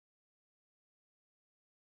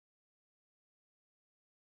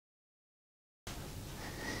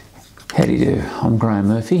How do you do? I'm Graham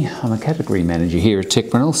Murphy. I'm a category manager here at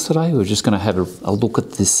TechRentals today. We're just going to have a look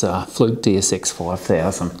at this Fluke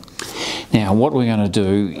DSX-5000. Now what we're going to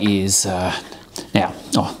do is,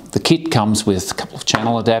 the kit comes with a couple of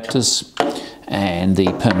channel adapters and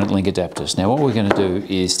the permanent link adapters. Now what we're going to do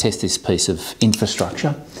is test this piece of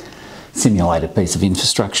infrastructure, simulated piece of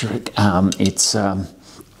infrastructure. It's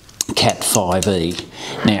Cat5e.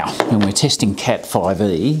 Now, when we're testing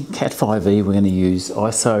Cat5e, we're going to use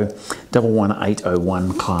ISO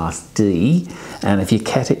 11801 Class D, and if you're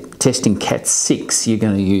testing Cat6, you're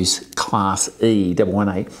going to use Class E,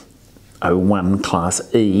 11801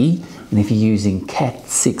 Class E, and if you're using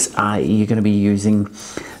Cat6A, you're going to be using,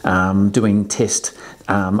 doing test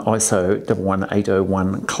ISO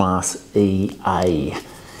 11801 Class EA.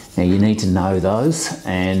 Now you need to know those,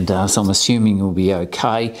 and so I'm assuming you'll be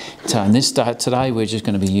okay. So in this today we're just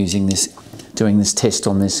going to be using this, doing this test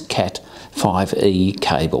on this Cat5e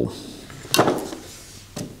cable.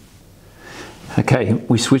 Okay,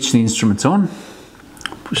 we switch the instruments on,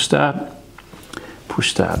 push start,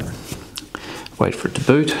 wait for it to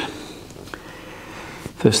boot.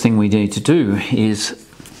 First thing we need to do is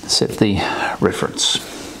set the reference.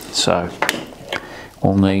 So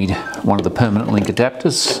we'll need one of the permanent link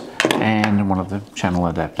adapters and one of the channel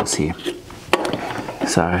adapters here.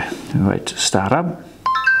 So we wait to start up.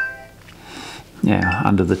 Now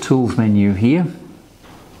under the tools menu here,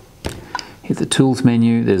 hit the tools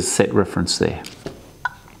menu, there's a set reference there.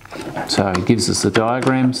 So it gives us the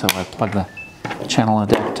diagram, so I plug the channel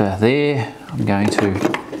adapter there. I'm going to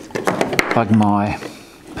plug my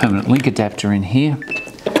permanent link adapter in here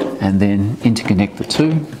and then interconnect the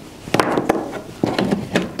two.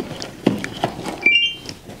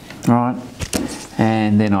 Right,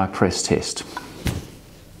 and then I press test.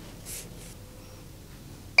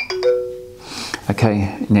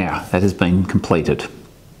 Okay, now that has been completed.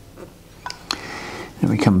 Then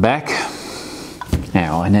we come back.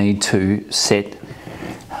 Now I need to set,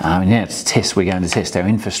 now it's test, we're going to test our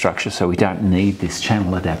infrastructure, so we don't need this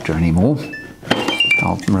channel adapter anymore.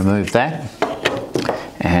 I'll remove that,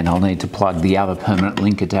 and I'll need to plug the other permanent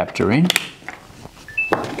link adapter in.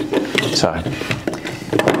 So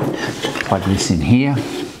plug this in here,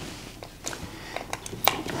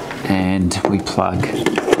 and we plug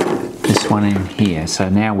this one in here. So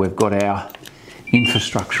now we've got our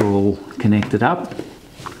infrastructure all connected up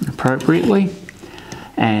appropriately,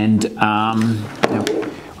 and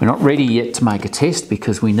we're not ready yet to make a test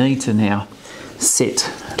because we need to now set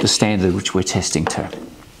the standard which we're testing to.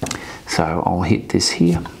 So I'll hit this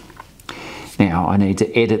here. Now I need to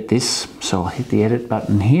edit this, so I'll hit the edit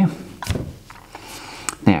button here.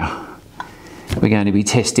 Now we're going to be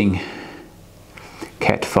testing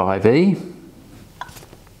Cat5e.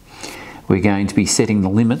 We're going to be setting the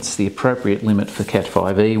limits. The appropriate limit for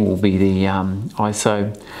Cat5e will be the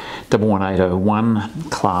ISO 11801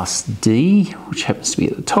 Class D, which happens to be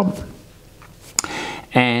at the top.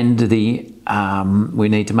 And the we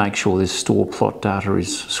need to make sure this store plot data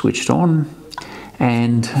is switched on,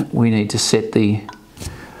 and we need to set the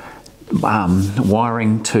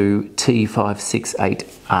wiring to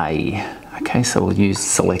T568A. Okay, so we'll use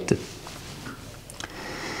selected.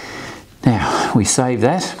 Now we save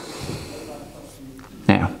that.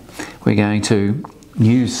 Now we're going to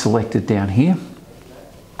use selected down here,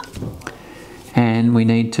 and we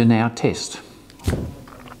need to now test.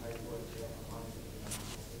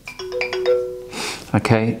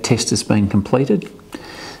 Okay, test has been completed.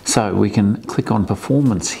 So we can click on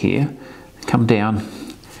performance here, come down,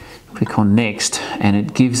 click on next, and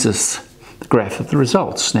it gives us the graph of the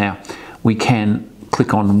results. Now we can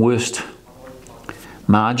click on worst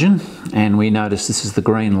margin, and we notice this is the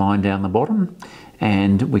green line down the bottom,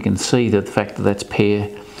 and we can see that the fact that that's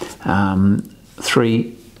pair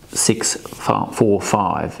 3, 6, 4,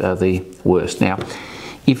 5 are the worst. Now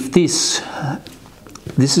if this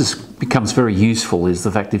becomes very useful is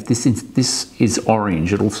the fact if this is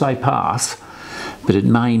orange, it'll say pass, but it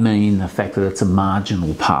may mean the fact that it's a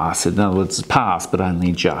marginal pass. In other words, it's a pass, but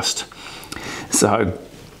only just. So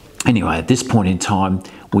anyway, at this point in time,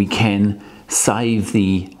 we can save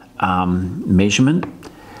the measurement,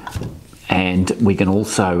 and we can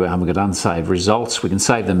also, we've got unsaved results, we can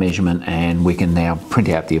save the measurement, and we can now print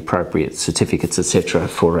out the appropriate certificates, etc.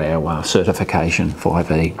 for our certification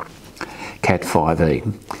 5E,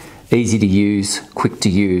 Cat5e. Easy to use, quick to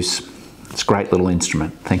use. It's a great little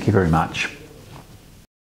instrument. Thank you very much.